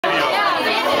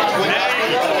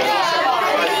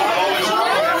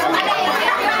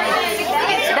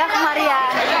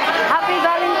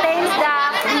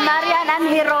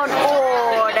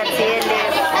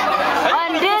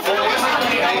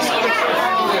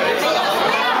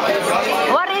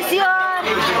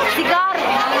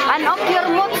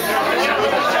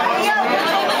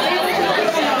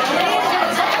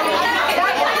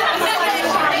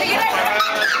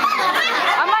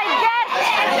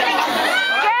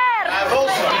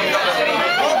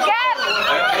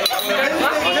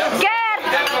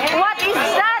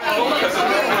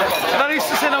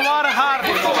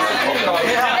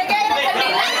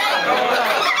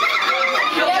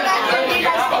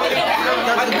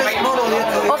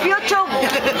YouTube.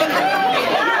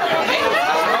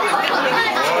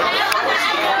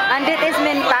 And it is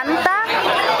Mentanta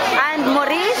and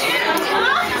Maurice.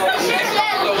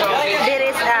 There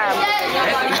is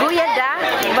Guyada,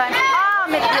 but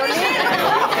Metroli.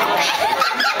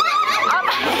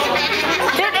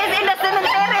 This is in the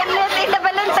cemetery, net in the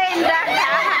Valentines Day.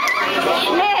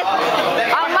 Net.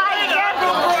 Oh my God.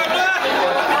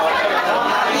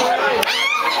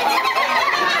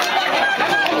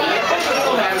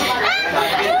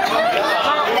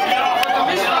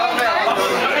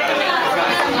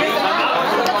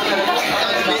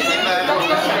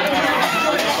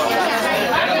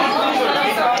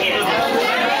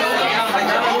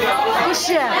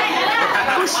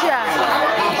 Pusha.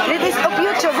 This is of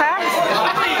YouTube,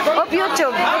 huh? Of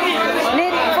YouTube.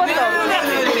 Need photo.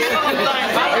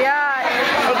 Yeah.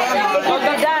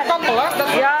 Ikutan.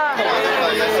 Yeah.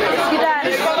 Ikutan.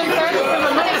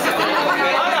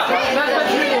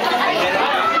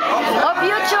 Of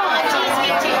YouTube.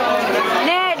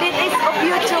 Nee, this is of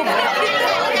YouTube.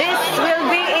 This will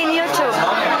be in YouTube.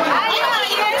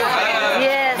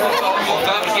 Yes.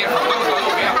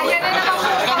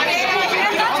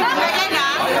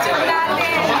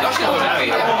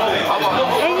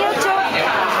 In YouTube.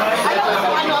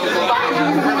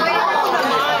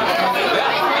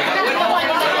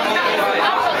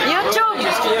 YouTube.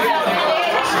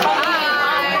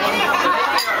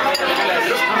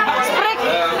 Spreek.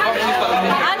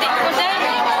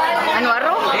 Ano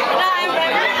aro? I'm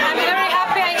very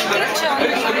happy I introduction.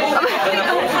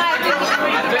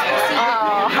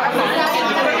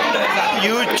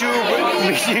 YouTube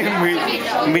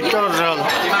Mitorzal.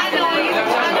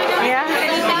 Yeah.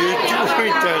 YouTube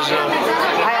Mitorzal.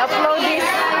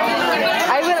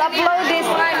 I will upload this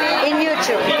in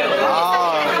YouTube.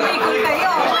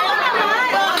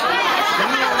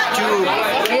 YouTube.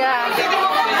 Yeah.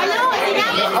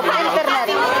 Of internet.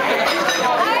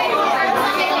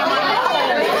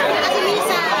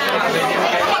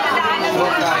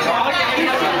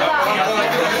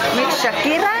 Meet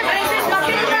Shakira.